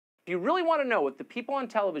you really want to know what the people on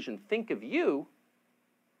television think of you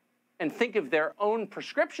and think of their own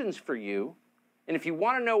prescriptions for you, and if you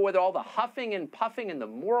want to know whether all the huffing and puffing and the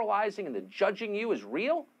moralizing and the judging you is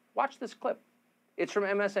real, watch this clip. It's from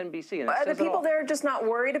MSNBC. And Are the people there just not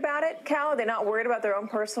worried about it, Cal? Are they not worried about their own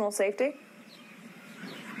personal safety?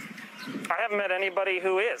 I haven't met anybody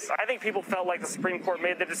who is. I think people felt like the Supreme Court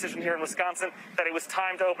made the decision here in Wisconsin that it was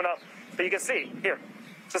time to open up. But you can see, here,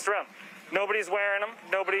 just around. Nobody's wearing them.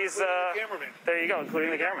 Nobody's, the cameraman. There you go,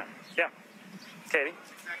 including the cameraman. Yeah. Katie?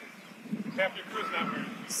 Captain Cruz not wearing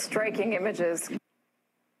them. Striking images.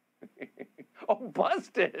 Oh,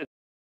 busted.